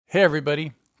Hey,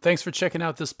 everybody. Thanks for checking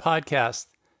out this podcast.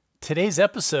 Today's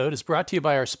episode is brought to you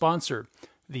by our sponsor,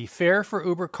 the Fare for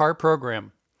Uber car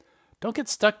program. Don't get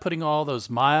stuck putting all those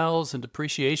miles and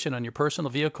depreciation on your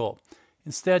personal vehicle.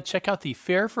 Instead, check out the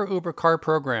Fare for Uber car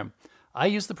program. I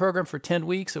used the program for 10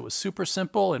 weeks. It was super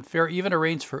simple, and Fare even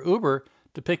arranged for Uber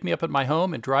to pick me up at my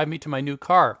home and drive me to my new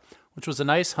car, which was a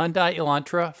nice Hyundai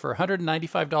Elantra for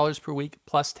 $195 per week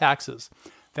plus taxes.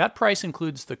 That price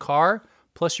includes the car,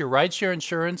 plus your rideshare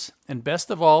insurance, and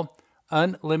best of all,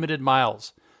 unlimited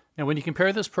miles. Now, when you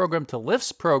compare this program to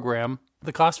Lyft's program,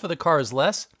 the cost for the car is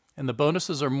less and the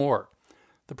bonuses are more.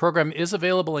 The program is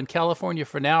available in California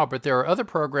for now, but there are other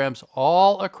programs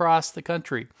all across the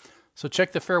country. So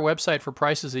check the Fare website for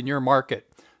prices in your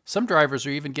market. Some drivers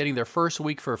are even getting their first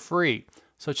week for free.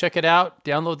 So check it out,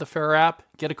 download the Fare app,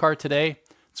 get a car today.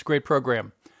 It's a great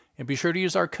program. And be sure to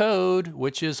use our code,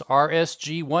 which is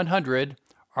RSG100,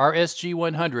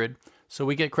 RSG100, so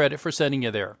we get credit for sending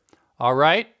you there. All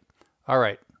right,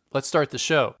 let's start the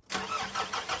show.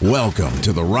 Welcome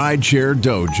to the Rideshare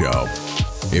Dojo.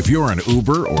 If you're an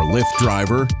Uber or Lyft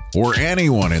driver or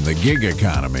anyone in the gig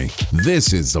economy,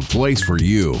 this is the place for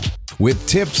you. With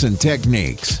tips and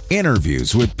techniques,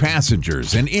 interviews with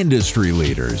passengers and industry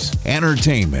leaders,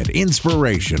 entertainment,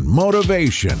 inspiration,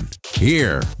 motivation.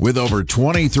 Here, with over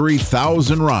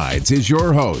 23,000 rides, is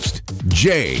your host,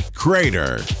 Jay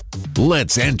Crater.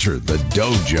 Let's enter the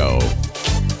dojo.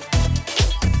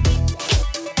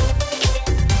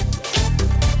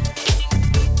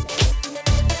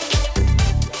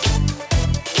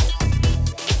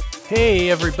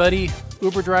 Hey, everybody.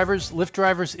 Uber drivers, Lyft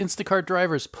drivers, Instacart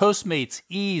drivers, Postmates,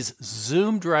 Ease,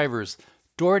 Zoom drivers,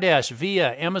 DoorDash,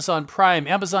 Via, Amazon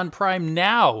Prime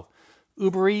Now,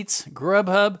 Uber Eats,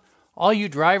 Grubhub, all you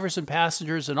drivers and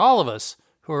passengers and all of us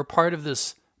who are part of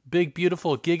this big,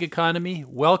 beautiful gig economy,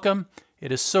 welcome.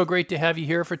 It is so great to have you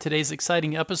here for today's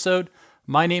exciting episode.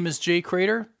 My name is Jay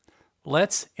Crater.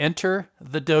 Let's enter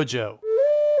the dojo.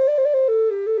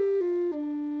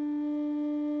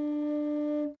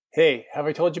 Hey, have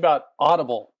I told you about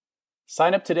Audible?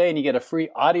 Sign up today and you get a free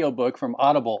audiobook from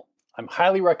Audible. I'm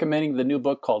highly recommending the new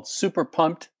book called Super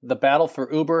Pumped, The Battle for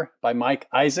Uber by Mike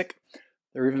Isaac.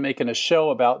 They're even making a show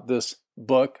about this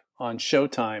book on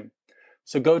Showtime.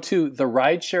 So go to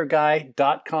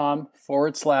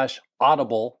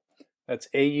therideshareguy.com/audible, that's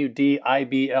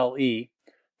AUDIBLE,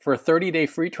 for a 30-day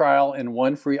free trial and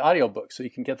one free audiobook so you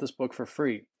can get this book for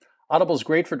free. Audible is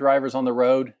great for drivers on the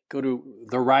road. Go to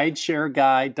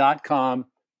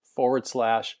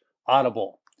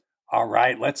therideshareguy.com/audible. All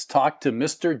right, let's talk to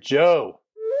Mr. Joe.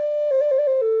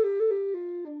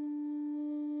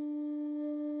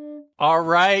 All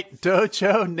right,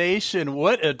 Dojo Nation,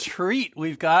 what a treat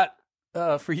we've got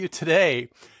for you today.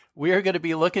 We are going to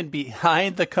be looking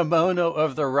behind the kimono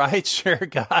of the Rideshare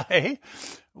Guy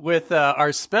with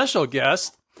our special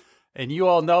guest, and you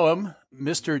all know him,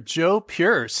 Mr. Joe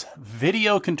Pierce,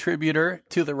 video contributor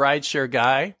to the Rideshare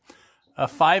Guy, a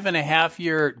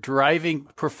 5.5-year driving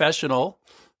professional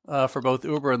for both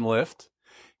Uber and Lyft.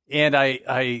 And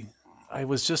I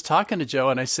was just talking to Joe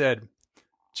and I said,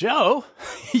 Joe,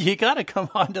 you got to come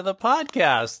on to the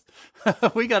podcast.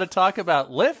 We got to talk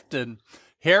about Lyft and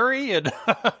Harry and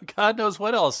God knows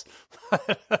what else.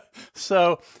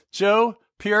 So, Joe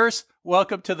Pierce,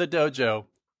 welcome to the dojo.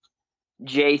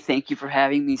 Jay, thank you for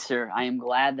having me, sir. I am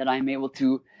glad that I'm able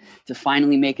to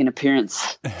finally make an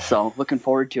appearance. So looking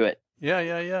forward to it.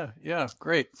 Yeah.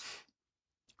 Great.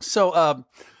 So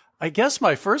I guess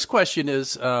my first question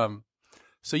is, so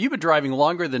you've been driving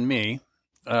longer than me,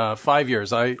 5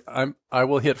 years. I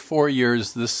will hit 4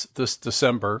 years this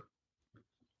December.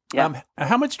 Yeah.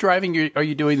 How much driving are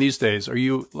you doing these days? Are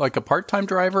you like a part-time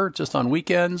driver, just on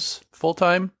weekends,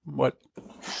 full-time? What?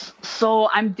 So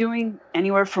I'm doing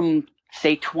anywhere from,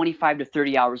 say, 25 to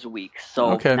 30 hours a week.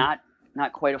 So okay. not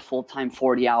quite a full-time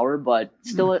 40-hour, but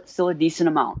still a decent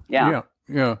amount. Yeah.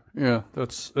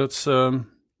 That's that's 4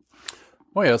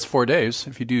 days.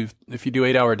 If you do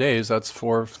 8-hour days, that's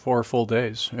four full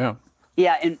days. Yeah.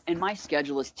 Yeah, and my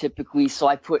schedule is typically, so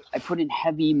I put in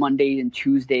heavy Mondays and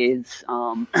Tuesdays,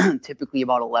 typically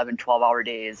about 11, 12-hour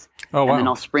days. Oh, wow. And then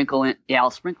I'll sprinkle in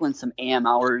some AM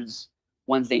hours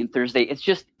Wednesday and Thursday.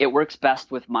 It works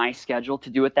best with my schedule to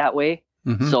do it that way.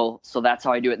 Mm-hmm. So that's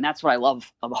how I do it. And that's what I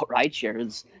love about rideshare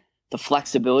is the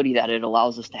flexibility that it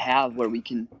allows us to have where we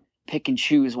can pick and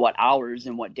choose what hours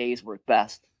and what days work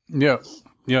best. Yeah,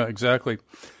 exactly.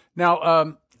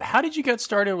 Now, how did you get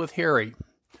started with Harry?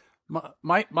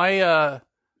 My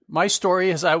story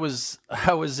is I was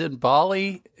in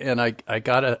Bali and I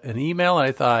got an email and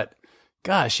I thought,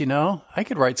 gosh, I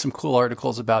could write some cool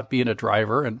articles about being a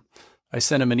driver. And I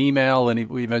sent him an email, and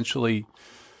we eventually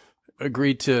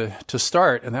agreed to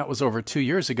start, and that was over 2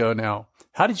 years ago now.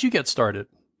 How did you get started?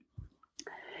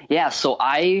 Yeah, so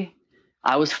I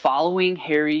was following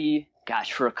Harry,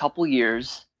 for a couple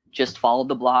years. Just followed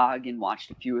the blog and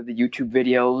watched a few of the YouTube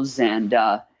videos, and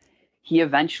he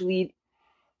eventually,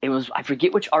 I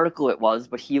forget which article it was,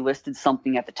 but he listed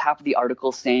something at the top of the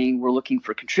article saying we're looking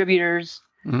for contributors.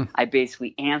 Mm-hmm. I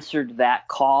basically answered that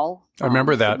call. I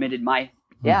remember that. Submitted my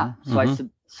I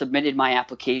submitted my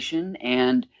application,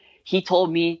 and he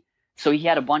told me, so he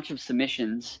had a bunch of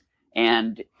submissions,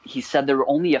 and he said there were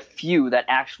only a few that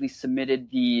actually submitted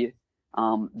the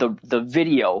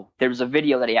video. There was a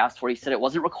video that he asked for. He said it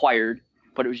wasn't required,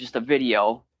 but it was just a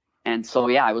video. And so,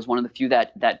 I was one of the few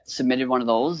that submitted one of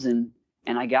those, and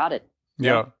I got it.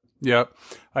 Yeah.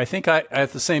 I think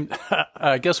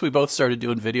I guess we both started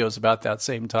doing videos about that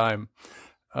same time.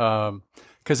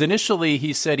 'Cause initially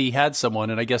he said he had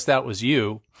someone, and I guess that was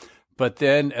you. But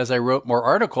then as I wrote more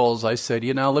articles, I said,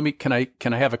 can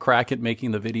I have a crack at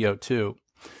making the video too?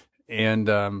 And,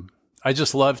 I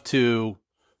just love to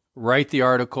write the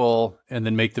article and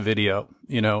then make the video,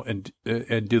 and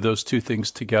do those two things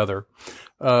together.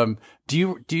 Do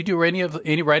you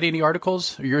write any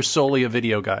articles, or you're solely a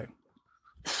video guy?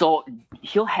 So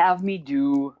he'll have me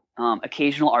do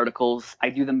occasional articles. I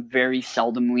do them very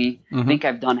seldomly. I think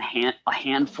I've done a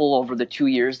handful over the 2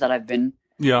 years that I've been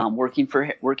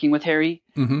working with Harry.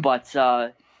 But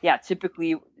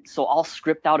typically, so I'll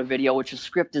script out a video, which a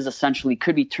script is essentially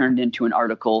could be turned into an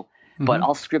article. But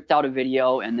I'll script out a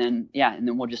video, and then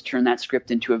we'll just turn that script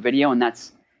into a video, and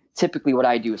that's typically what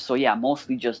I do. So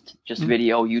mostly just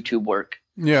video, YouTube work.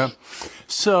 Yeah.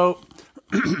 So,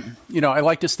 I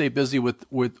like to stay busy with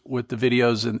the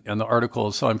videos and the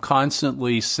articles. So I'm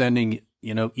constantly sending,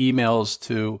 emails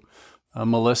to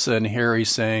Melissa and Harry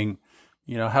saying,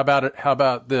 how about it? How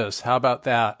about this? How about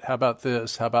that? How about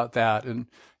this? How about that? And,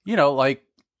 I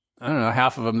don't know,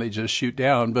 half of them they just shoot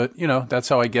down, but, that's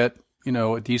how I get,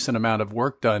 a decent amount of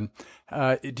work done.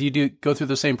 Do you go through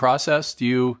the same process? Do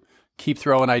you keep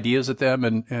throwing ideas at them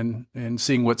and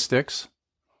seeing what sticks?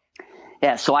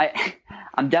 Yeah, so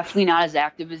I'm definitely not as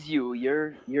active as you.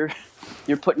 You're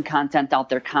putting content out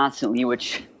there constantly,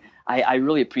 which I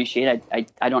really appreciate.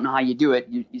 I don't know how you do it.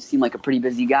 You seem like a pretty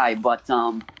busy guy, but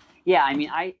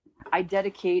I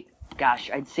dedicate,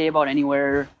 I'd say about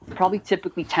anywhere, probably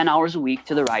typically 10 hours a week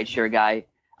to the Rideshare guy.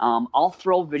 I'll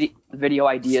throw video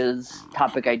ideas,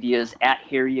 topic ideas at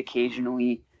Harry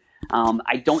occasionally.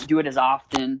 I don't do it as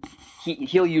often.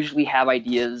 He'll usually have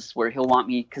ideas where he'll want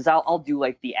me, because I'll do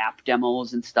like the app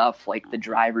demos and stuff, like the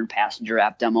driver and passenger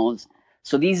app demos.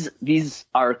 So these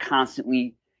are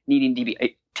constantly needing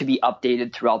to be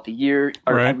updated throughout the year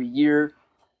or every year.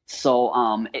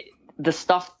 So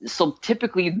so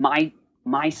typically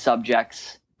my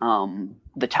subjects,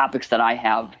 the topics that I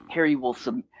have, Harry will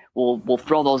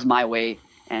throw those my way,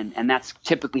 and that's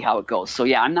typically how it goes. So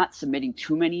I'm not submitting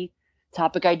too many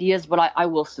topic ideas, but I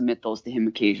will submit those to him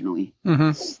occasionally.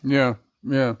 Yeah.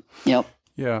 Yep.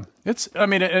 Yeah.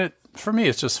 For me,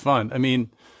 it's just fun.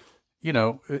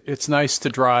 It's nice to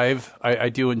drive. I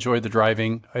do enjoy the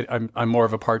driving. I'm more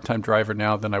of a part-time driver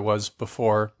now than I was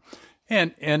before.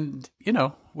 And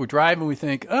we drive and we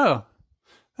think, oh,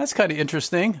 that's kind of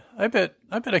interesting. I bet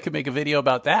I could make a video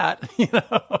about that.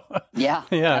 Yeah,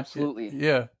 absolutely.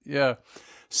 Yeah.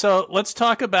 So let's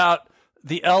talk about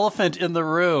the elephant in the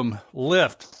room,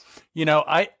 Lyft.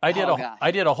 I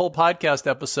did a whole podcast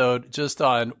episode just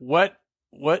on what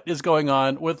is going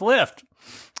on with Lyft,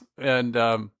 and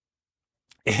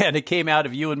it came out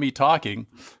of you and me talking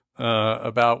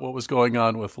about what was going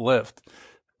on with Lyft.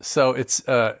 So it's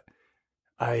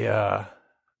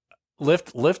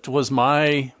Lyft was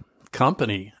my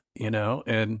company,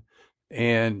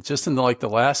 and just in the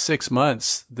last 6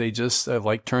 months, they just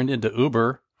turned into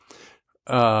Uber,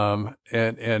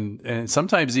 and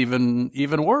sometimes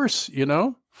even worse,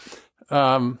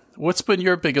 What's been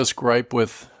your biggest gripe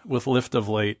with Lyft of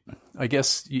late? I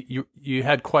guess you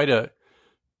had quite a,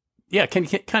 can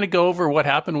you kind of go over what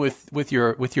happened with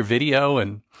your video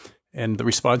and the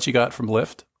response you got from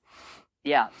Lyft?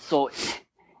 Yeah, so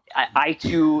I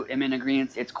too am in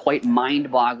agreement. It's quite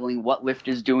mind-boggling what Lyft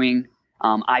is doing.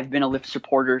 I've been a Lyft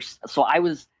supporter. So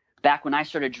back when I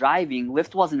started driving,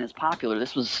 Lyft wasn't as popular.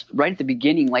 This was right at the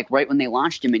beginning, right when they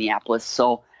launched in Minneapolis.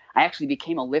 So I actually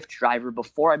became a Lyft driver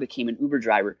before I became an Uber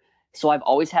driver. So I've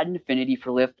always had an affinity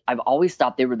for Lyft. I've always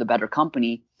thought they were the better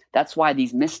company. That's why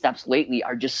these missteps lately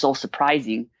are just so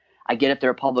surprising. I get it, they're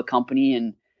a public company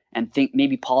and think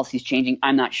maybe policy's changing.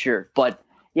 I'm not sure. But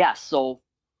yeah, so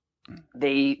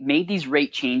they made these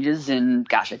rate changes in,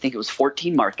 I think it was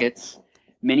 14 markets.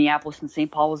 Minneapolis and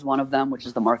St. Paul was one of them, which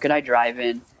is the market I drive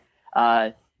in.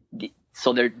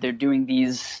 So they're doing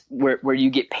these where you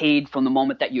get paid from the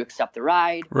moment that you accept the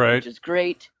ride, right, which is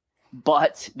great.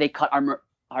 But they cut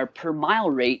our per mile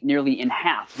rate nearly in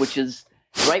half, which is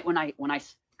right when I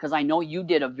because I know you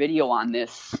did a video on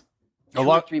this 2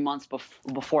 or 3 months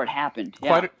before it happened.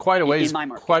 Quite a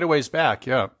ways back.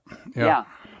 Yeah.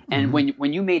 And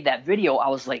when you made that video, I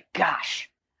was like, gosh,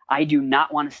 I do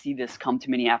not want to see this come to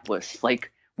Minneapolis.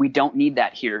 Like, we don't need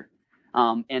that here.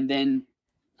 And then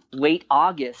late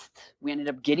August, we ended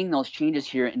up getting those changes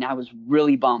here, and I was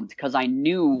really bummed because I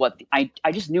knew I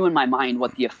just knew in my mind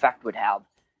what the effect would have.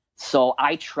 So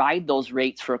I tried those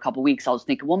rates for a couple weeks. I was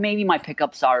thinking, well, maybe my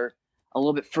pickups are a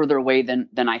little bit further away than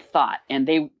I thought, and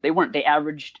they weren't. They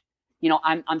averaged,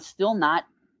 I'm still not.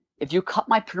 If you cut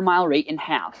my per mile rate in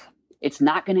half, it's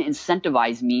not going to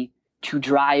incentivize me to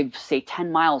drive, say,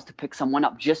 10 miles to pick someone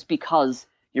up just because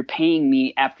you're paying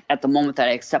me at the moment that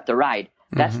I accept the ride.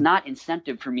 That's not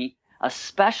incentive for me,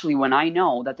 especially when I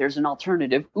know that there's an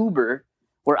alternative, Uber,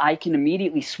 where I can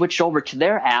immediately switch over to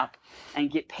their app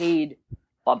and get paid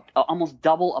almost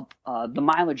double the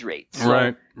mileage rate.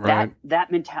 So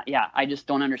that mentality, I just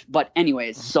don't understand. But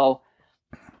anyways, so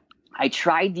I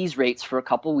tried these rates for a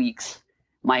couple weeks.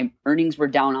 My earnings were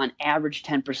down on average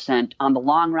 10%. On the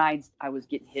long rides, I was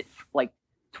getting hit like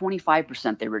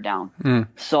 25%. They were down.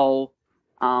 So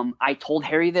I told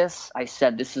Harry this. I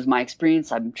said, this is my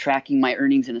experience. I'm tracking my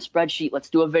earnings in a spreadsheet. Let's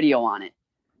do a video on it.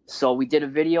 So we did a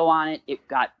video on it.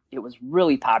 It was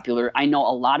really popular. I know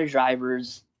a lot of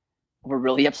drivers were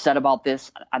really upset about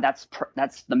this. That's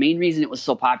the main reason it was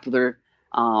so popular.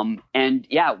 And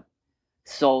yeah,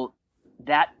 so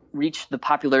that reached the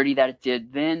popularity that it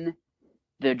did. Then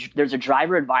there's a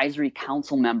driver advisory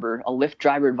council member, a Lyft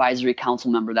driver advisory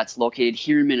council member that's located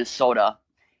here in Minnesota.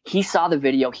 He saw the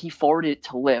video. He forwarded it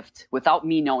to Lyft without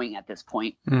me knowing at this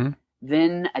point.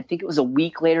 Then I think it was a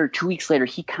week later, 2 weeks later,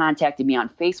 he contacted me on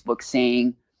Facebook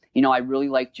saying, I really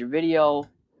liked your video.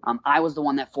 I was the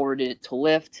one that forwarded it to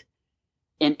Lyft.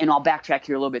 And I'll backtrack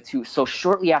here a little bit too. So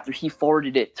shortly after he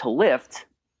forwarded it to Lyft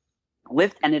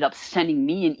ended up sending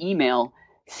me an email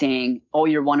saying, oh,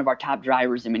 you're one of our top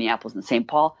drivers in Minneapolis and St.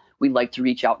 Paul. We'd like to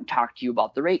reach out and talk to you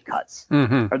about the rate cuts.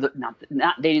 Or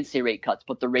they didn't say rate cuts,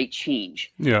 but the rate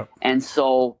change. Yeah. And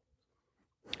so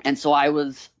I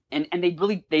was, and they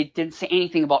didn't say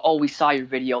anything about, oh, we saw your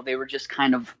video. They were just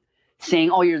kind of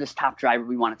saying, oh, you're this top driver.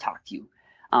 We want to talk to you.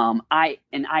 I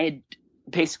had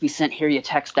basically sent Harry a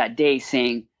text that day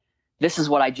saying, this is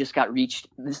what I just got reached.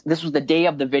 This was the day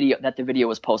of the video that the video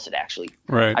was posted, actually.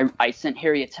 Right. I sent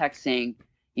Harry a text saying,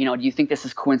 do you think this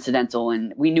is coincidental?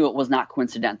 And we knew it was not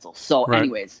coincidental. So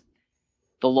anyways,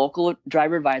 the local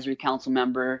driver advisory council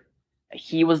member,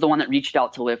 he was the one that reached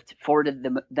out to Lyft, forwarded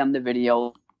them the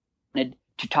video, wanted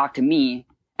to talk to me.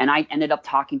 And I ended up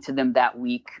talking to them that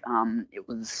week. It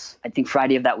was, I think,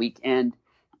 Friday of that week. And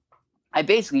I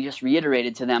basically just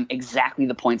reiterated to them exactly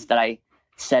the points that I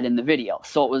said in the video.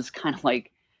 So it was kind of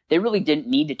like they really didn't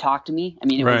need to talk to me. I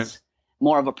mean, it was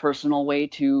more of a personal way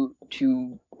to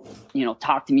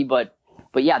talk to me, but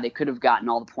yeah, they could have gotten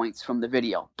all the points from the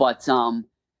video. But and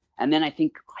then I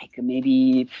think like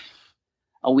maybe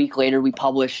a week later we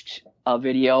published a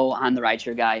video on the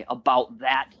Rideshare Guy about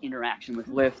that interaction with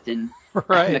Lyft, and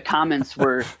the comments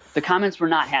were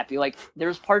not happy. Like there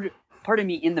was part of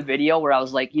me in the video where I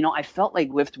was like, I felt like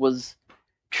Lyft was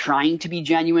trying to be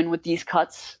genuine with these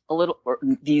cuts a little, or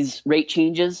these rate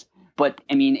changes, but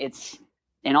I mean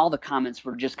and all the comments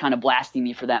were just kind of blasting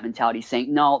me for that mentality,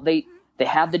 saying, no, they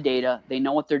have the data. They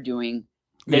know what they're doing.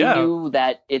 They knew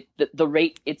that the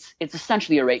rate, it's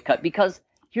essentially a rate cut, because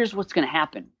here's what's going to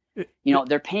happen.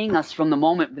 They're paying us from the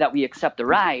moment that we accept the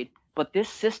ride, but this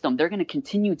system, they're going to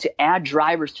continue to add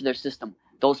drivers to their system.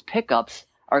 Those pickups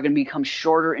are going to become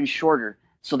shorter and shorter.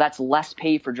 So that's less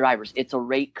pay for drivers. It's a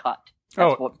rate cut.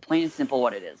 That's plain and simple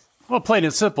what it is. Well, plain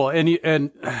and simple.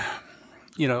 And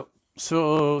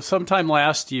so sometime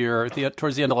last year,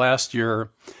 towards the end of last year,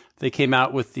 they came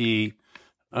out with the,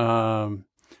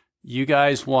 you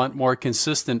guys want more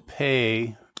consistent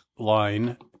pay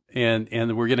line, and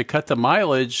we're going to cut the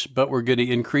mileage, but we're going to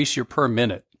increase your per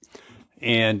minute.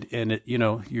 And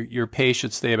your pay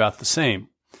should stay about the same.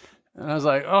 And I was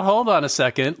like, oh, hold on a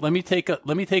second. Let me take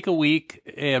a week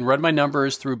and run my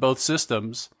numbers through both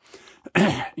systems,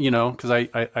 because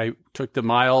I took the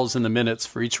miles and the minutes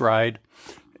for each ride,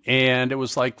 and it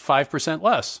was like 5%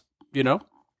 less,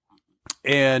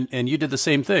 and you did the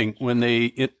same thing when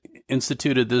they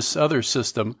instituted this other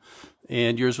system,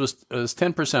 and yours was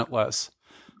 10% less.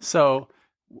 So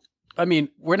I mean,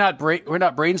 we're not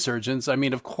brain surgeons. I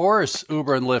mean, of course,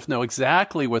 Uber and Lyft know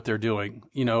exactly what they're doing,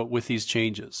 with these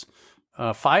changes.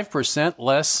 5%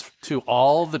 less to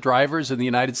all the drivers in the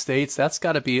United States. That's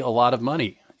got to be a lot of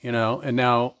money, and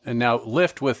now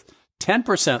Lyft with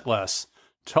 10% less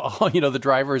to all, the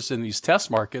drivers in these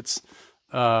test markets.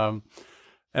 And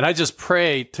I just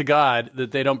pray to God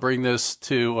that they don't bring this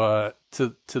to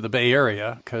the Bay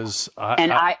Area, because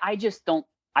I just don't.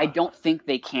 I don't think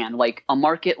they can. Like a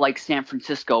market like San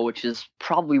Francisco, which is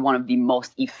probably one of the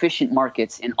most efficient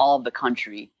markets in all of the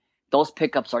country, those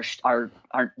pickups are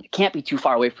can't be too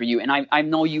far away for you. And I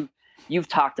know you've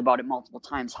talked about it multiple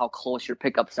times how close your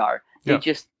pickups are.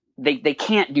 They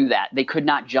can't do that. They could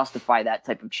not justify that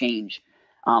type of change.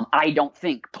 I don't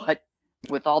think, but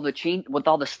with all the change, with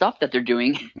all the stuff that they're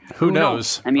doing, who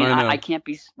knows? I mean, I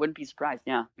wouldn't be surprised.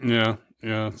 Yeah. Yeah.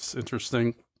 It's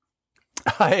interesting.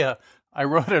 I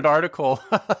wrote an article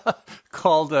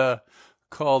called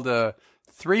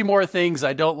 3 More Things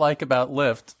I Don't Like About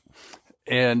Lyft.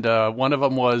 And one of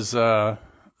them was the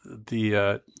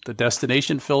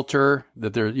destination filter,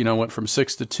 that they're, went from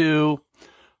 6 to 2.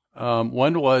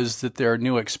 One was that their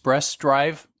new Express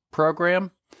Drive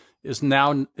program it's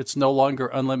no longer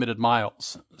unlimited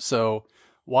miles. So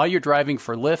while you're driving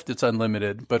for Lyft, it's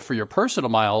unlimited, but for your personal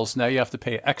miles, now you have to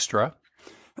pay extra.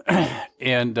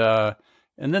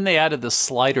 And then they added the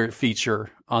slider feature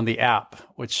on the app,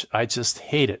 which I just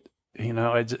hate it.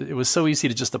 It was so easy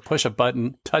to push a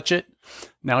button, touch it.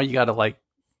 Now you got to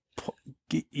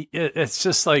it's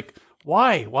just like,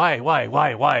 why? Why?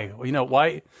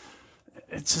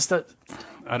 It's just that,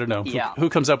 I don't know who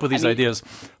comes up with these ideas.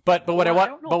 But what I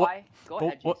want, I don't know why. Go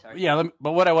ahead, Gene, sorry.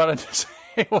 But what I wanted to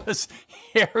say was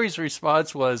Harry's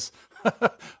response was,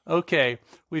 okay,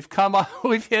 we've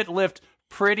hit Lyft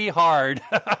pretty hard.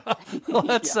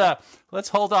 Let's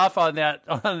hold off on that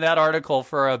article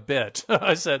for a bit.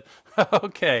 I said,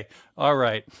 okay, all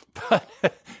right,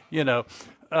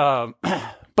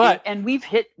 but and we've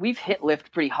hit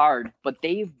Lyft pretty hard, but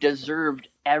they've deserved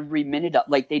every minute of,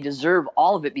 they deserve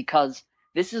all of it, because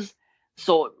this is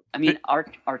so. I mean,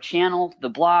 our channel, the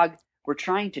blog, we're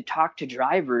trying to talk to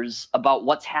drivers about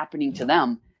what's happening to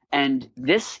them, and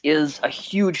this is a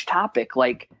huge topic.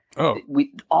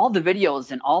 All the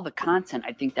videos and all the content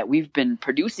I think that we've been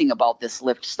producing about this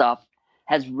Lyft stuff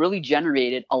has really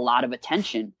generated a lot of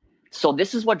attention. So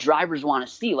this is what drivers want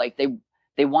to see.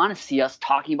 They want to see us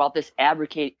talking about this,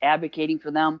 advocating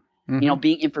for them,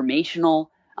 being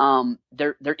informational.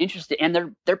 They're interested,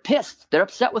 and they're pissed. They're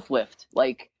upset with Lyft.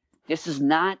 This is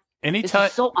not. This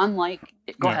is so unlike.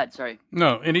 Go ahead. Sorry.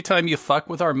 No. Anytime you fuck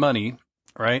with our money,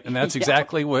 right? And that's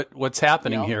exactly what's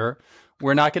happening here.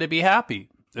 We're not going to be happy.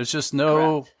 There's just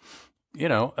no,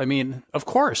 Correct. I mean, of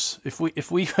course, if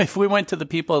we went to the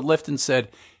people at Lyft and said,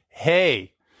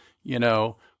 hey,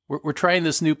 we're trying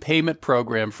this new payment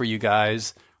program for you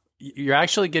guys, you're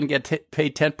actually going to get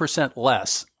paid 10%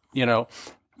 less,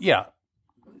 yeah.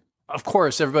 Of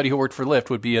course, everybody who worked for Lyft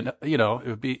would be it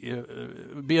would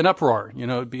be an uproar,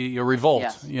 it'd be a revolt,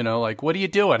 yes. What are you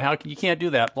doing? How you can't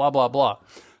do that, blah, blah, blah.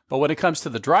 But when it comes to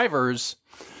the drivers,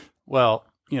 well,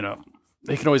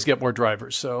 they can always get more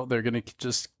drivers. So they're going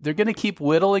to keep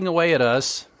whittling away at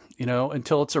us,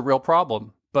 until it's a real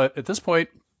problem. But at this point,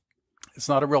 it's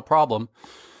not a real problem,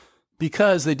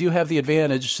 because they do have the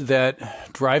advantage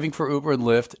that driving for Uber and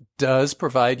Lyft does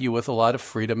provide you with a lot of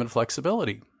freedom and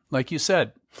flexibility. Like you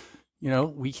said,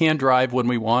 we can drive when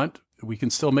we want. We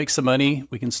can still make some money.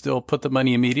 We can still put the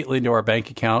money immediately into our bank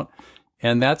account.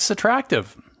 And that's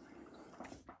attractive.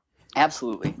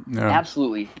 Absolutely. Yeah.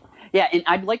 Absolutely. Yeah. And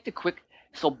I'd like to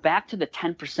so back to the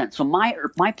 10%. So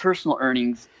my personal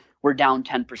earnings were down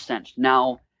 10%.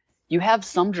 Now, you have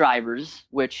some drivers,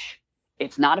 which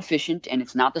it's not efficient and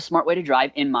it's not the smart way to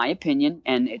drive, in my opinion,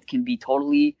 and it can be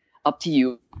totally up to you.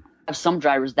 You have some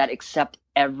drivers that accept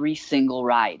every single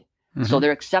ride. Mm-hmm. So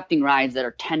they're accepting rides that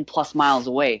are 10 plus miles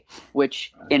away,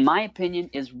 which in my opinion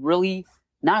is really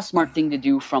not a smart thing to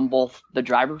do from both the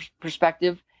driver's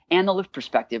perspective and the Lyft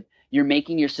perspective. You're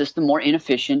making your system more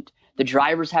inefficient. The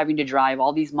driver's having to drive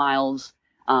all these miles,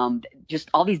 just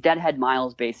all these deadhead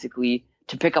miles basically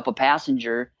to pick up a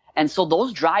passenger. And so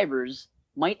those drivers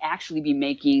might actually be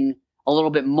making a little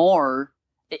bit more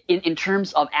in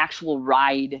terms of actual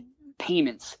ride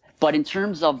payments. But in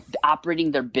terms of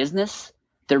operating their business,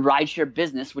 their rideshare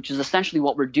business, which is essentially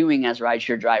what we're doing as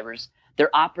rideshare drivers,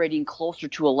 they're operating closer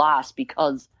to a loss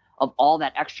because of all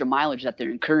that extra mileage that they're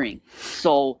incurring.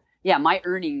 So yeah, my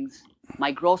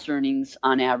gross earnings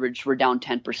on average were down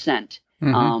 10%.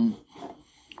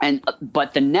 Mm-hmm.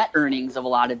 But the net earnings of a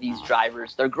lot of these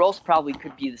drivers, their gross probably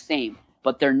could be the same.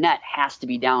 but their net has to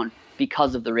be down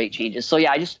because of the rate changes. So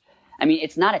yeah, I mean,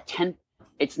 it's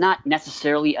not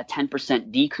necessarily a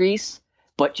 10% decrease,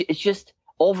 but it's just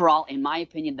overall, in my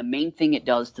opinion, the main thing it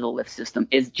does to the Lyft system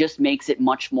is just makes it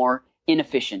much more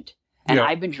inefficient. And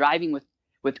I've been driving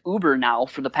with Uber now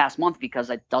for the past month because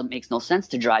it makes no sense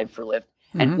to drive for Lyft.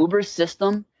 And Uber's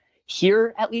system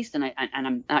here, at least, and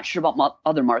I'm not sure about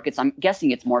other markets, I'm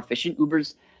guessing it's more efficient.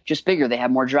 Uber's just bigger. They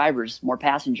have more drivers, more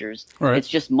passengers. Right. It's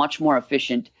just much more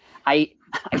efficient. I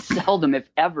seldom, if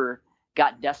ever,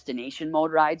 got destination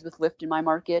mode rides with Lyft in my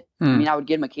market. I mean, I would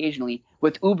get them occasionally.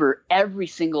 With Uber, every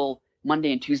single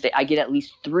Monday and Tuesday, I get at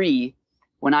least 3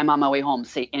 when I'm on my way home.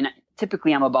 And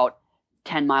typically I'm about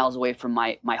 10 miles away from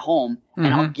my home,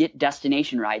 and I'll get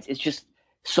destination rides. It's just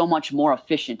so much more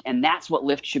efficient. And that's what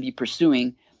Lyft should be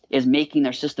pursuing, is making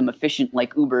their system efficient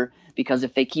like Uber, because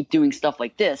if they keep doing stuff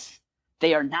like this,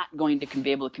 they are not going to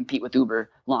be able to compete with Uber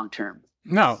long term.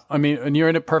 No, I mean, and you're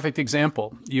in a perfect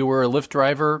example. You were a Lyft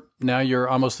driver. Now you're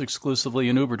almost exclusively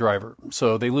an Uber driver.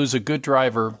 So they lose a good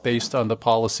driver based on the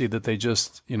policy that they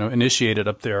just, initiated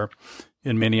up there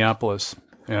in Minneapolis.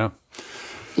 Yeah.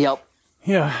 Yep.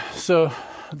 Yeah. So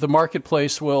the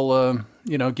marketplace will,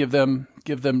 give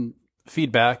them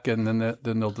feedback, and then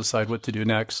they'll decide what to do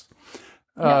next.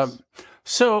 Yes.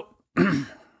 So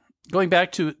going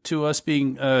back to us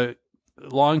being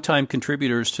longtime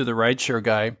contributors to the Rideshare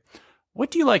Guy, what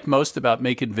do you like most about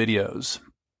making videos?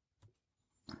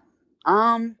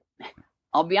 I'll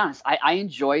be honest. I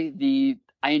enjoy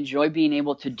being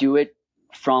able to do it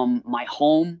from my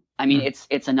home. I mean,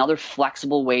 it's another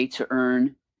flexible way to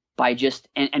earn by just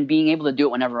and being able to do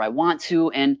it whenever I want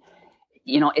to. And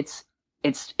it's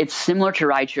similar to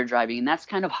rideshare driving, and that's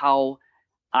kind of how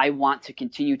I want to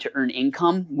continue to earn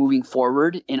income moving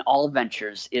forward in all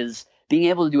ventures, is being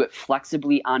able to do it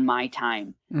flexibly on my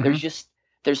time.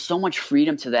 There's so much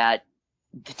freedom to that,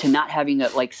 to not having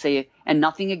to and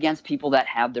nothing against people that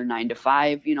have their 9 to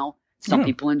 5, some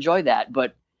people enjoy that,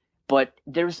 but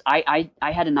I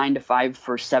had a 9 to 5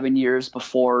 for 7 years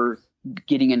before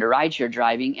getting into rideshare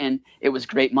driving, and it was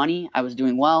great money. I was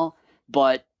doing well,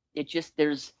 but it just,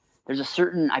 there's a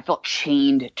certain, I felt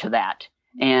chained to that.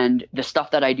 And the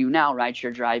stuff that I do now,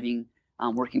 rideshare driving,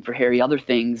 working for Harry, other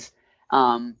things,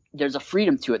 there's a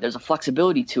freedom to it. There's a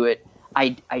flexibility to it.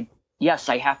 Yes,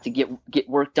 I have to get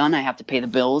work done. I have to pay the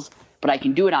bills, but I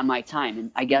can do it on my time.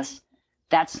 And I guess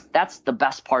that's the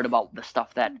best part about the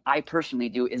stuff that I personally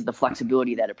do, is the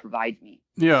flexibility that it provides me.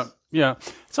 Yeah. Yeah.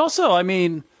 It's also, I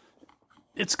mean,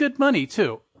 it's good money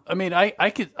too. I mean, I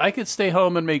could stay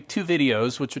home and make 2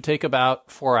 videos, which would take about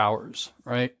 4 hours,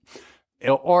 right?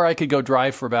 Or I could go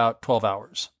drive for about 12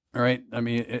 hours. All right. I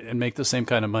mean, and make the same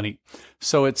kind of money.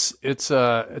 So it's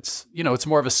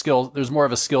more of a skill. There's more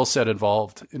of a skill set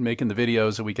involved in making the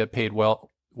videos, and we get paid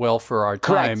well for our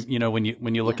time. Correct.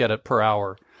 When you look at it per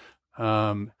hour.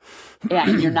 And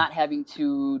you're not having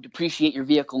to depreciate your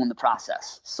vehicle in the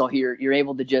process. So you're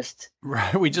able to just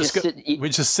we just sit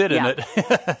in it,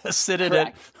 sit in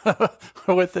Correct.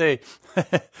 it with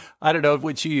I don't know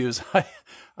what you use.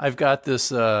 I've got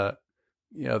this.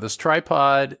 This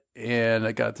tripod, and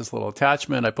I got this little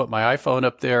attachment. I put my iPhone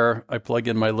up there. I plug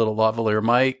in my little lavalier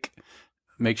mic,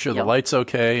 make sure the light's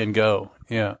okay, and go.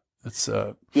 Yeah. It's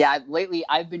lately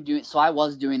I've been doing, so I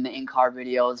was doing the in-car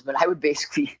videos, but I would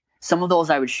basically, some of those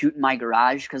I would shoot in my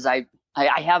garage, because I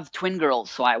have twin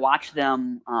girls, so I watch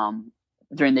them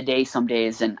during the day some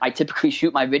days, and I typically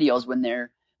shoot my videos when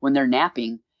they're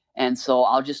napping. And so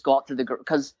I'll just go out to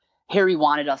because Harry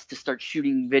wanted us to start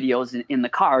shooting videos in the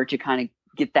car to kind of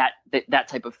get that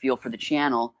type of feel for the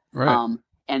channel. Right.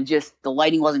 And just the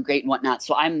lighting wasn't great and whatnot.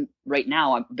 So right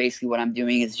now, basically what I'm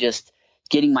doing is just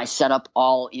getting my setup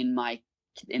all in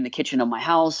the kitchen of my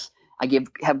house. I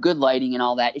have good lighting and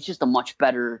all that. It's just a much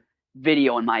better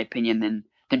video, in my opinion,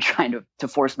 than trying to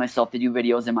force myself to do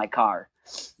videos in my car.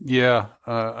 Yeah,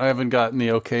 I haven't gotten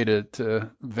the okay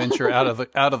to venture out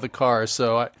of the car.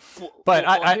 So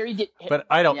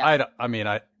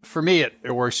for me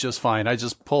it works just fine. I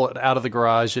just pull it out of the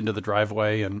garage into the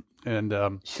driveway, and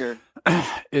sure.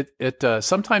 It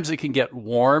sometimes it can get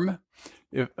warm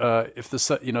if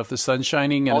the sun's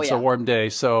shining and it's a warm day.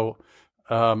 So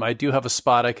I do have a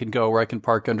spot I can go where I can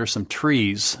park under some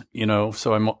trees,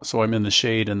 so I'm in the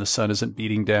shade and the sun isn't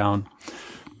beating down.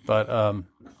 But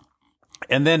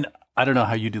and then I don't know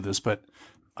how you do this, but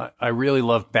I really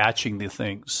love batching the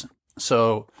things.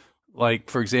 So, like,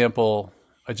 for example,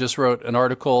 I just wrote an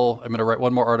article. I'm going to write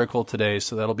one more article today,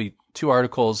 so that'll be 2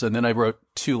 articles. And then I wrote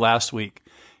 2 last week.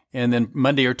 And then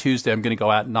Monday or Tuesday, I'm going to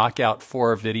go out and knock out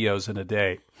 4 videos in a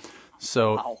day.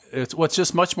 So It's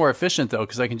just much more efficient, though,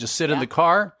 because I can just sit in the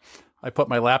car. I put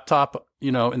my laptop,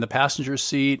 in the passenger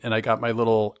seat, and I got my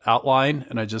little outline,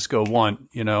 and I just go one,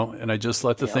 and I just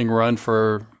let the thing run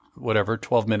for whatever,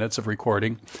 12 minutes of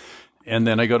recording. And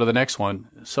then I go to the next one.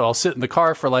 So I'll sit in the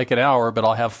car for like an hour, but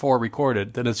I'll have 4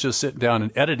 recorded. Then it's just sitting down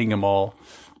and editing them all,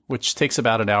 which takes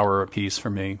about an hour a piece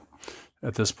for me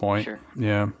at this point. Sure.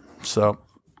 Yeah. So,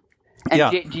 and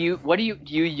yeah. do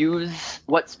you use,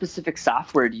 what specific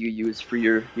software do you use for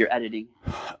your editing?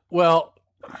 Well,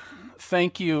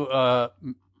 thank you,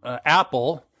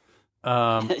 Apple.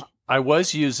 I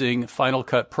was using Final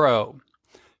Cut Pro,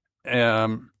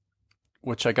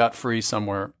 which I got free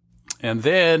somewhere. And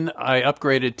then I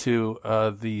upgraded to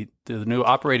the new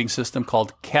operating system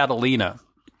called Catalina.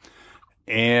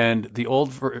 And the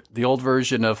old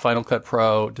version of Final Cut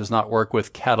Pro does not work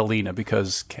with Catalina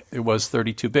because it was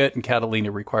 32-bit and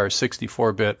Catalina requires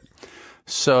 64-bit.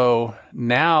 So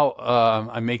now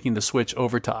I'm making the switch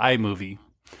over to iMovie.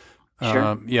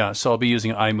 Sure. So I'll be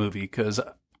using iMovie because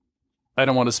I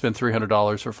don't want to spend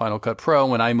 $300 for Final Cut Pro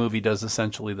when iMovie does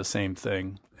essentially the same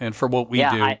thing. And for what we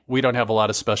do, we don't have a lot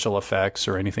of special effects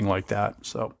or anything like that.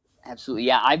 So absolutely,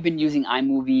 yeah. I've been using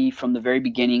iMovie from the very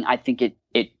beginning. I think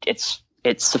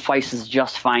it suffices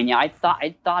just fine. Yeah, I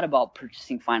thought about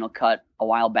purchasing Final Cut a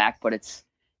while back, but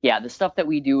the stuff that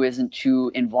we do isn't too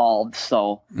involved.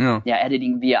 So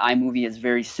editing via iMovie is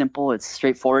very simple. It's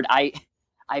straightforward. I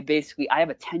have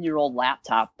a 10-year-old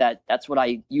laptop that's what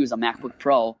I use, a MacBook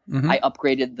Pro. Mm-hmm. I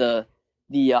upgraded the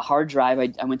hard drive.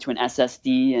 I went to an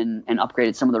SSD and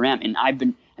upgraded some of the RAM. And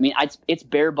it's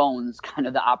bare bones kind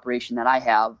of the operation that I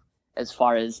have as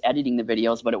far as editing the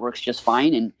videos, but it works just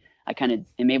fine. And I kind of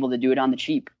am able to do it on the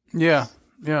cheap. Yeah.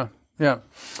 All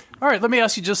right. Let me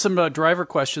ask you just some driver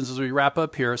questions as we wrap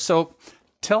up here. So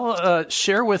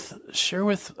share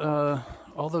with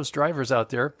all those drivers out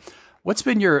there, what's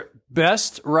been your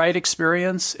best ride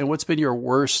experience and what's been your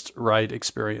worst ride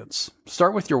experience?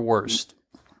 Start with your worst.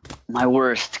 My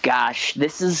worst, gosh,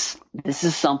 this is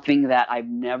something that I've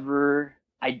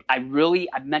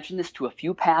mentioned this to a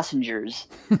few passengers,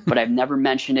 but I've never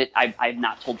mentioned it. I've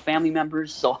not told family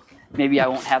members, so maybe I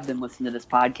won't have them listen to this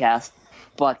podcast.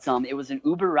 But it was an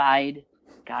Uber ride.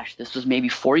 Gosh, this was maybe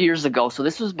 4 years ago. So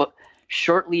this was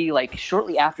shortly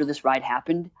after this ride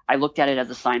happened. I looked at it as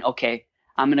a sign. Okay,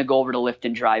 I'm going to go over to Lyft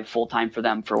and drive full time for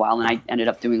them for a while. And I ended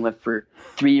up doing Lyft for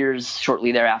 3 years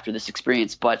shortly thereafter this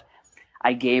experience. But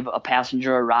I gave a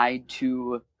passenger a ride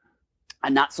to a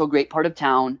not so great part of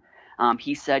town.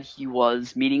 He said he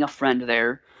was meeting a friend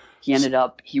there. What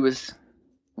are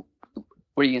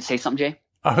you going to say something, Jay?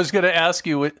 I was going to ask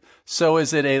you, so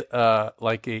is it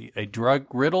a drug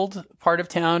riddled part of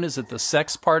town? Is it the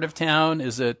sex part of town?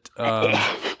 Is it, when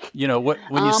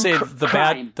you say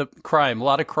the crime, a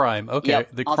lot of crime. Okay.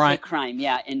 Yep, the I'll crime. say crime.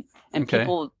 Yeah. And Okay.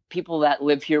 people that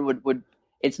live here would,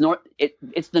 it's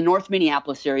the North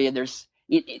Minneapolis area.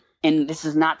 And this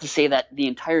is not to say that the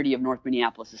entirety of North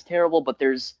Minneapolis is terrible, but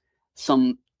there's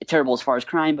some terrible as far as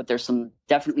crime, but there's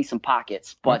definitely some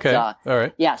pockets. But okay. All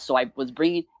right. Yeah, so I was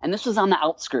bringing, and this was on the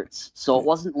outskirts, so it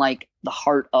wasn't like the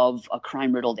heart of a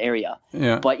crime-riddled area.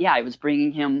 Yeah. But yeah, I was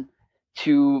bringing him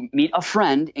to meet a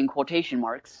friend in quotation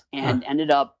marks, and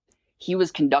ended up he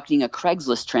was conducting a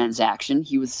Craigslist transaction.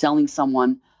 He was selling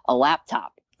someone a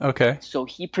laptop. Okay. So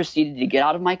he proceeded to get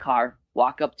out of my car,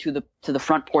 walk up to the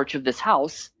front porch of this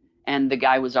house, and the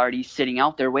guy was already sitting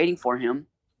out there waiting for him.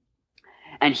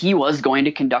 And he was going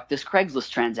to conduct this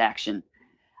Craigslist transaction.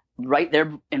 Right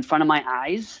there in front of my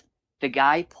eyes, the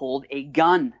guy pulled a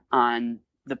gun on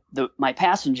my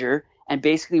passenger and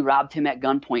basically robbed him at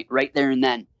gunpoint right there and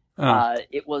then.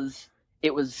 It was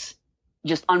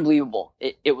just unbelievable.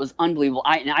 It was unbelievable.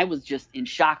 I was just in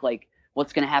shock, like,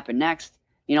 what's going to happen next?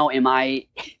 Am I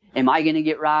going to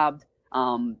get robbed?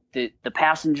 The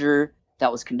passenger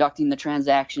that was conducting the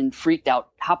transaction freaked out,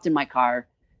 hopped in my car.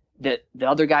 The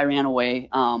other guy ran away.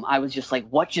 I was just like,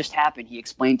 what just happened? He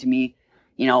explained to me,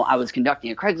 I was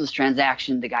conducting a Craigslist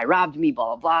transaction. The guy robbed me,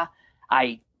 blah, blah, blah.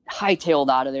 I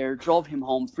hightailed out of there, drove him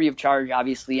home free of charge,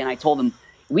 obviously. And I told him,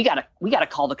 we gotta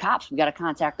call the cops. We gotta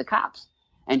contact the cops.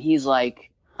 And he's like,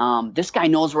 this guy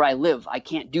knows where I live. I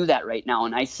can't do that right now.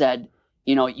 And I said,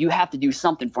 you have to do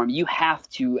something for me. You have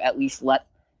to at least let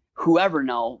whoever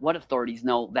know, what authorities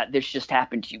know, that this just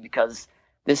happened to you, because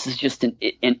this is just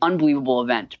an unbelievable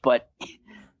event. But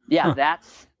yeah, that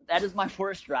is my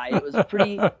worst ride. It was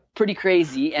pretty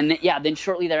crazy. And then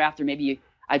shortly thereafter, maybe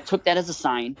I took that as a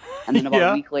sign. And then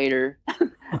about a week later,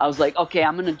 I was like, okay,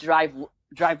 I'm going to drive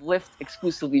Lyft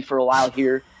exclusively for a while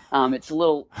here. It's a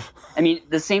little,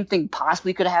 the same thing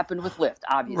possibly could have happened with Lyft,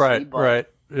 obviously. Right.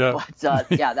 Yeah.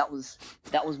 But yeah, that was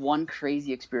one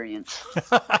crazy experience.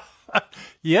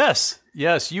 Yes,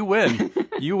 you win.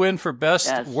 You win for best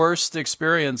Yes. worst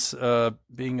experience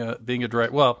being a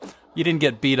driver. Well, you didn't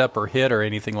get beat up or hit or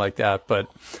anything like that, but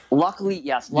Luckily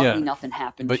nothing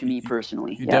happened But to me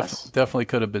personally. you Yes. definitely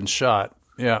could have been shot.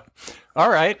 Yeah. All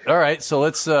right. So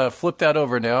let's flip that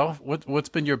over now. What's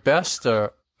been your best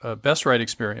ride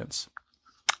experience?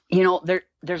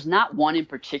 There's not one in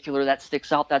particular that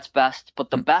sticks out that's best, but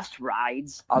the best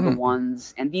rides are the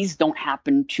ones, and these don't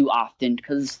happen too often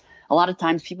because a lot of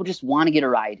times people just want to get a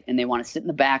ride and they want to sit in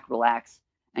the back, relax,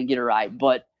 and get a ride.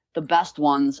 But the best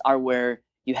ones are where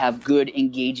you have good,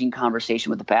 engaging conversation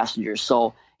with the passengers.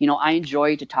 So, I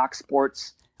enjoy to talk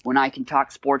sports. When I can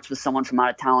talk sports with someone from out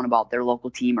of town about their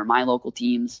local team or my local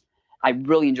teams, I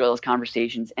really enjoy those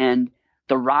conversations. And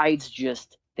the rides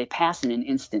they pass in an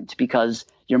instant because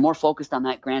you're more focused on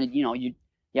that. Granted, you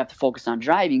have to focus on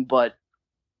driving, but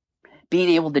being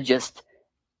able to just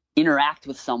interact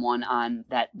with someone on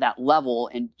that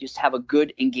level and just have a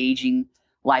good, engaging,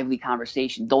 lively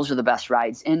conversation, those are the best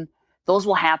rides. And those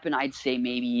will happen, I'd say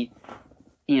maybe,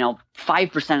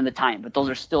 5% of the time, but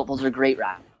those are great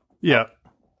rides. Yeah.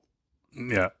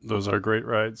 Yeah, those are great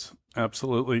rides.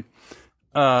 Absolutely.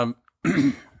 All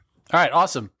right,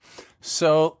 awesome.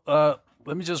 So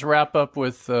let me just wrap up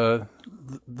with the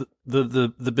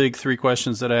big three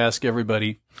questions that I ask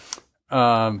everybody.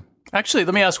 Actually,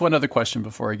 let me ask one other question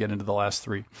before I get into the last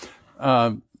three.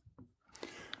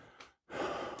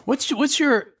 What's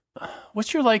your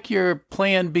your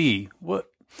plan B?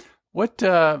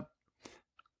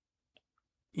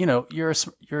 You're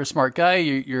a smart guy.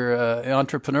 You're an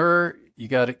entrepreneur. You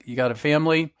got a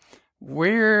family.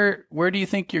 Where do you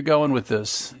think you're going with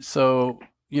this? So,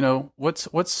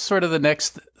 what's sort of the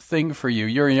next thing for you?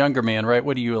 You're a younger man, right?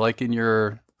 What are you, like in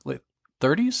your late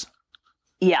 30s?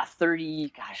 Yeah,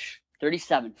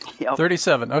 37. Yep.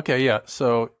 37. Okay, yeah.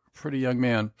 So pretty young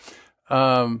man.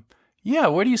 Yeah.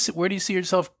 Where do you see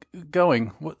yourself going?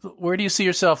 Where do you see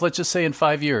yourself? Let's just say in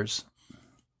 5 years.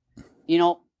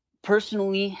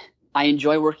 Personally, I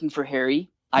enjoy working for Harry.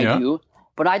 I do,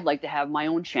 but I'd like to have my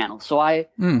own channel. So I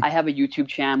have a YouTube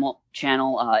channel.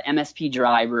 MSP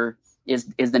Driver is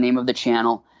the name of the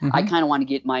channel. Mm-hmm. I kind of want to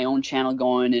get my own channel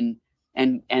going,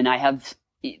 and I've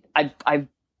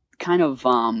kind of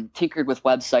tinkered with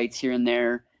websites here and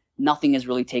there. Nothing has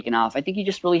really taken off. I think you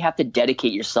just really have to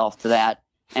dedicate yourself to that.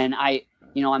 And I'm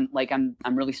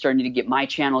really starting to get my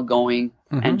channel going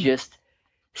and just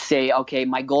say, okay,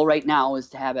 my goal right now is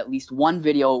to have at least one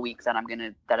video a week that I'm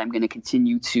gonna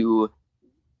continue to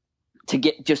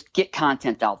get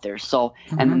content out there. So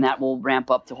and then that will ramp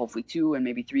up to hopefully 2 and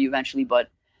maybe 3 eventually. But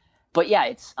yeah,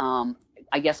 it's I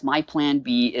guess my plan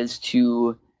B is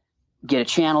to get a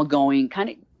channel going, kind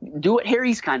of do what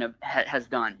Harry's kind of has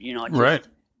done, just right.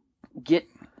 Get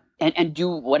and do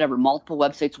whatever, multiple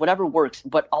websites, whatever works,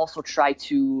 but also try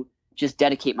to just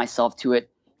dedicate myself to it,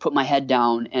 put my head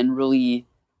down, and really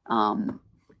kind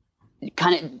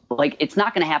of like, it's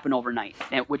not going to happen overnight,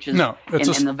 which is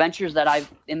in the ventures that I've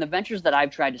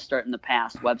tried to start in the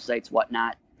past, websites,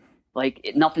 whatnot,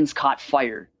 nothing's caught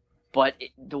fire. But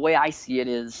the way I see it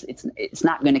is, it's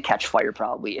not going to catch fire.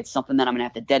 Probably it's something that I'm going to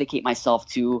have to dedicate myself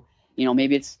to.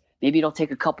 Maybe it'll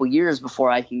take a couple years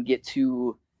before I can get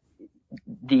to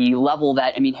the level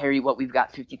that, Harry, we've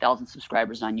got 50,000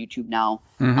 subscribers on YouTube now.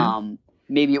 Mm-hmm.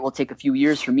 Maybe it will take a few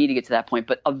years for me to get to that point,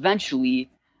 but eventually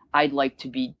I'd like to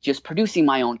be just producing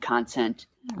my own content,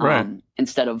 right.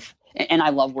 Instead of, and I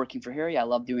love working for Harry. I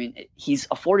love doing it. He's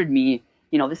afforded me,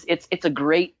 it's a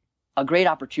great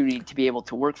opportunity to be able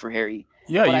to work for Harry.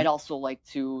 Yeah. But I'd also like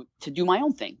to do my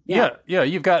own thing. Yeah. Yeah.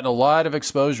 You've gotten a lot of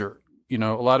exposure,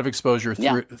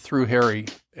 through Harry,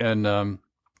 and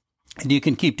you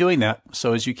can keep doing that.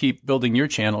 So as you keep building your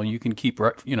channel, you can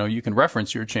you can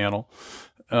reference your channel,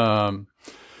 and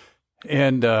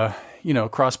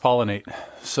cross-pollinate.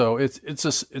 So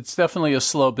it's definitely a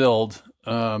slow build,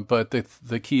 but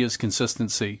the key is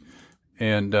consistency.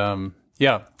 And I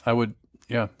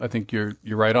think you're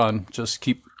right on. Just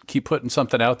keep putting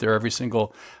something out there every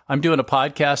single. I'm doing a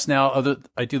podcast now.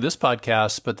 I do this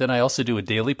podcast, but then I also do a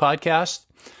daily podcast,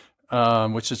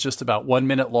 which is just about 1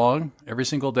 minute long every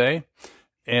single day.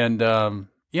 And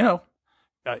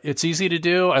it's easy to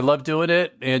do. I love doing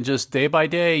it. And just day by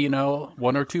day, 1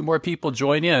 or 2 more people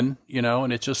join in,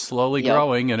 and it's just slowly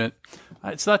growing. And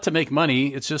it's not to make money.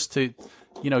 It's just to,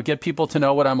 get people to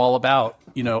know what I'm all about,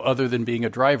 other than being a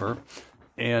driver.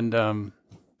 And,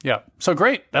 so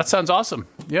great. That sounds awesome.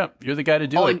 Yeah. You're the guy to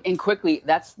do it. And quickly,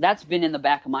 that's been in the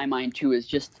back of my mind too, is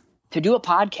just to do a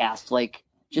podcast,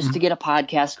 to get a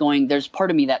podcast going. There's part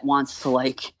of me that wants to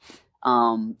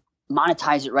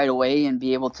monetize it right away and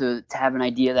be able to have an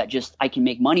idea that just I can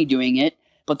make money doing it.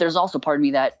 But there's also part of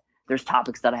me that there's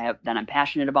topics that I'm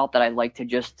passionate about that I'd like to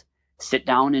just sit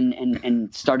down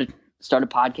and start a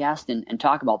podcast and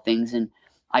talk about things. And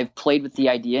I've played with the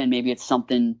idea, and maybe it's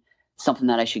something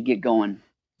that I should get going.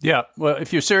 Yeah. Well,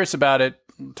 if you're serious about it,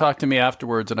 talk to me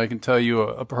afterwards, and I can tell you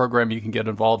a program you can get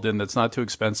involved in that's not too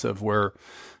expensive, where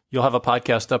you'll have a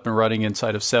podcast up and running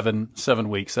inside of seven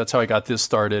weeks. That's how I got this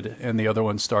started and the other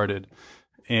one started.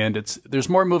 And there's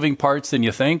more moving parts than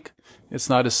you think. It's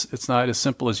not as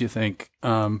simple as you think.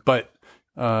 But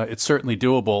it's certainly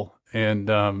doable.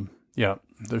 And yeah,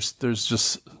 there's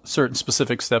just certain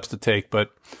specific steps to take.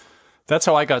 But that's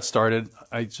how I got started.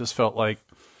 I just felt like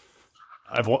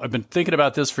I've been thinking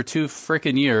about this for 2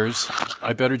 frickin' years.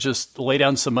 I better just lay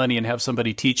down some money and have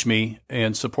somebody teach me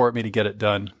and support me to get it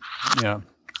done. Yeah.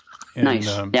 And, nice.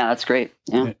 Yeah, that's great.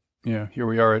 Yeah. Yeah. Here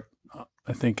we are at,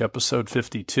 I think, episode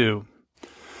 52.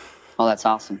 Oh, that's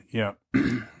awesome. Yeah.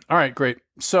 All right, great.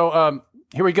 So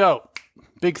here we go.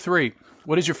 Big 3.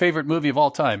 What is your favorite movie of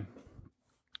all time?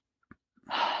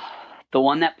 The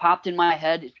one that popped in my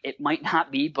head, it might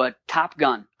not be, but Top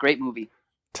Gun. Great movie.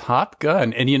 Top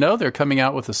Gun. And they're coming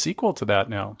out with a sequel to that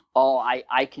now. Oh,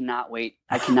 I cannot wait.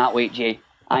 I cannot wait, Jay.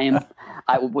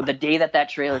 The day that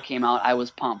trailer came out, I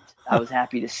was pumped. I was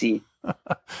happy to see.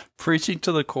 Preaching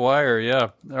to the choir. Yeah.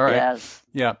 All right. Yes.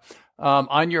 Yeah.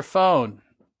 On your phone.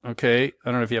 Okay. I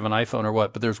don't know if you have an iPhone or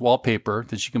what, but there's wallpaper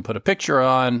that you can put a picture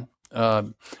on.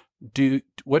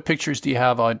 What pictures do you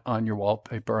have on your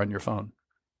wallpaper on your phone?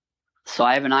 So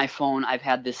I have an iPhone. I've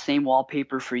had this same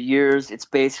wallpaper for years. It's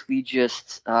basically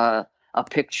just a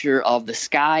picture of the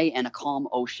sky and a calm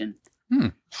ocean.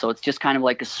 So it's just kind of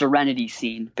like a serenity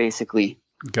scene, basically.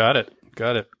 Got it.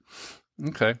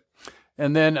 Okay.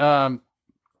 And then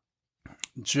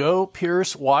Joe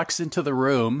Pierce walks into the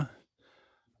room.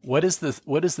 What is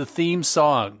the theme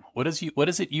song? What is the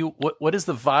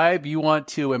vibe you want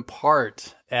to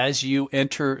impart as you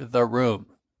enter the room?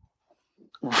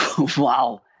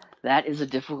 Wow. That is a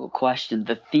difficult question.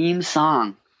 The theme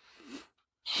song.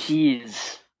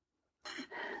 Jeez.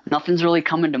 Nothing's really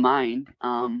coming to mind.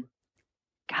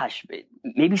 Gosh,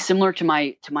 maybe similar to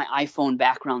my iPhone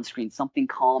background screen, something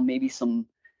calm, maybe some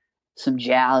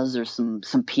jazz or some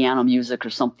piano music or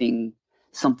something.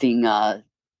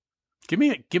 Give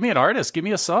me an artist. Give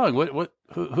me a song.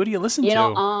 Who do you listen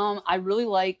to? I really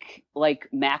like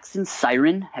Max and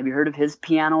Siren. Have you heard of his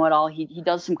piano at all? He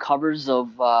does some covers of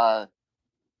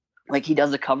he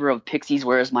does a cover of Pixies'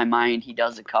 "Where Is My Mind." He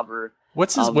does a cover.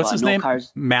 What's his name?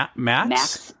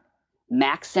 Max.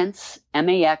 Maxence,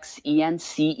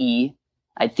 Maxence.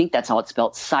 I think that's how it's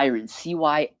spelled. Siren,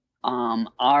 CYRIN.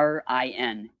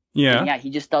 Yeah. And yeah, he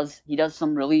does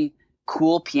some really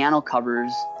cool piano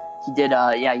covers. He did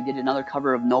another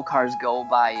cover of "No Cars Go"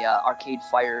 by Arcade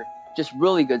Fire. Just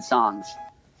really good songs.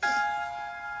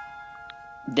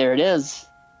 There it is.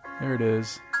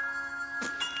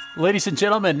 Ladies and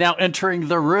gentlemen, now entering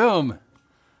the room,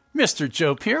 Mr.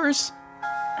 Joe Pierce.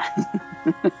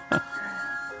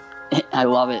 I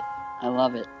love it.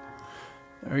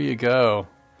 There you go.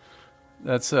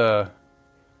 That's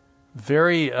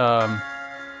very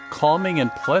calming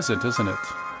and pleasant, isn't it?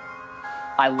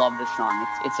 I love this song.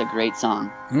 It's a great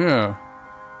song. Yeah.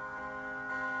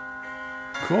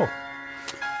 Cool.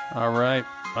 All right,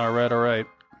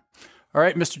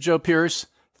 Mr. Joe Pierce.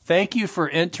 Thank you for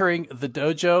entering the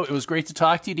dojo. It was great to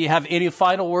talk to you. Do you have any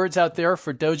final words out there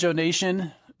for Dojo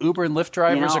Nation, Uber and Lyft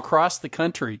drivers across the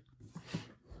country?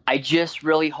 I just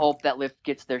really hope that Lyft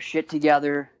gets their shit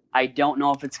together. I don't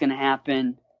know if it's going to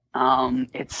happen.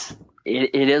 It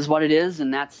is what it is,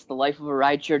 and that's the life of a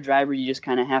rideshare driver. You just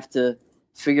kind of have to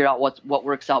figure out what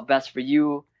works out best for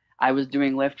you. I was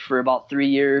doing Lyft for about 3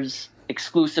 years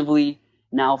exclusively.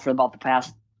 Now for about the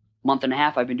past month and a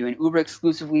half, I've been doing Uber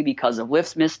exclusively because of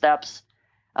Lyft's missteps.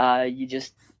 You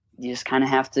just kind of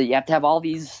have to have all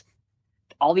these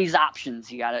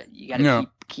options. You gotta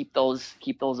keep those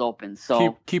open.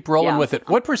 So keep rolling with it.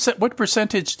 What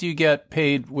percentage do you get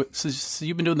paid? So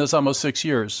you've been doing this almost 6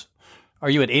 years. Are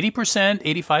you at 80%,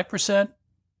 85%?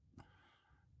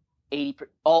 80%.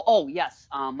 Oh yes.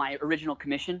 My original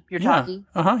commission. You're talking.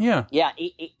 Yeah. Yeah.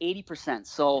 80%.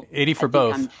 So 80 for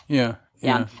both. Yeah.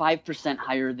 I'm 5%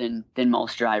 higher than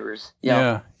most drivers.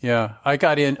 Yep. Yeah. I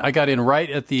got in right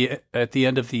at the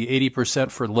end of the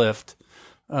 80% for Lyft,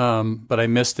 but I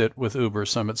missed it with Uber.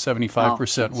 So I'm at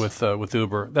 75% with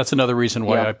Uber. That's another reason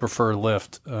why I prefer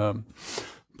Lyft.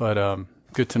 But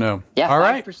good to know. Yeah. All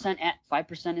right.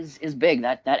 5% is big.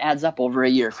 That adds up over a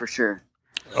year for sure.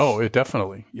 Oh, it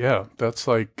definitely. Yeah. That's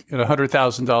like in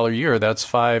 $100,000 a year, that's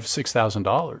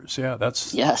 $5,000-$6,000. Yeah.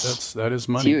 That is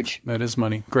money. It's huge. That is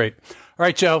money. Great. All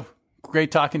right, Joe.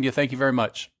 Great talking to you. Thank you very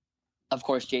much. Of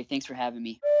course, Jay. Thanks for having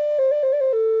me.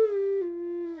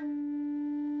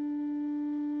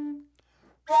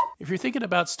 If you're thinking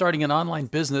about starting an online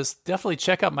business, definitely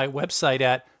check out my website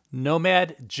at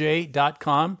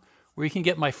nomadj.com, where you can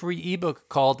get my free ebook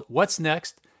called What's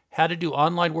Next? How to Do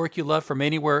Online Work You Love from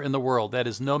Anywhere in the World. That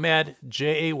is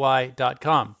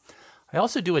nomadjay.com. I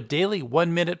also do a daily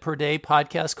 1 minute per day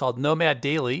podcast called Nomad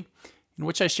Daily, in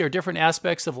which I share different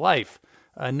aspects of life.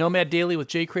 Nomad Daily with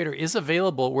Jay Crater is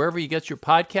available wherever you get your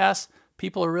podcasts.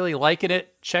 People are really liking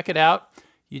it. Check it out.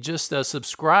 You just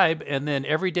subscribe, and then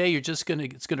every day it's going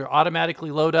to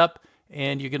automatically load up,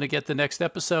 and you're going to get the next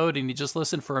episode, and you just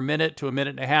listen for a minute to a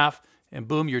minute and a half, and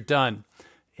boom, you're done.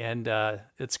 And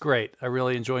it's great. I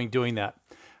really enjoy doing that.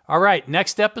 All right,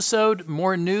 next episode,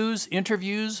 more news,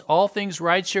 interviews, all things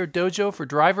Rideshare Dojo for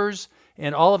drivers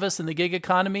and all of us in the gig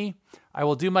economy. I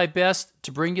will do my best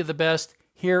to bring you the best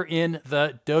here in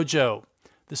the dojo.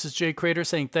 This is Jay Crater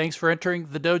saying thanks for entering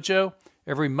the dojo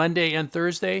every Monday and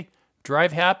Thursday.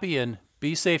 Drive happy and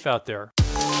be safe out there.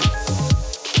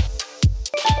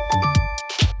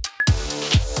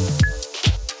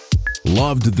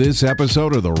 Loved this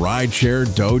episode of the Rideshare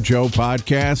Dojo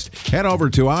podcast? Head over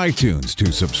to iTunes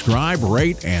to subscribe,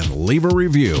 rate, and leave a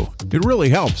review. It really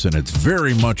helps, and it's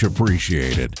very much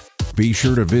appreciated. Be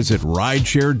sure to visit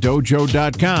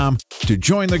ridesharedojo.com to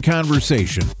join the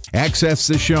conversation, access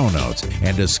the show notes,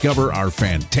 and discover our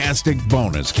fantastic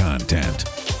bonus content.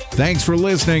 Thanks for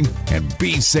listening, and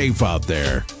be safe out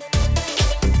there.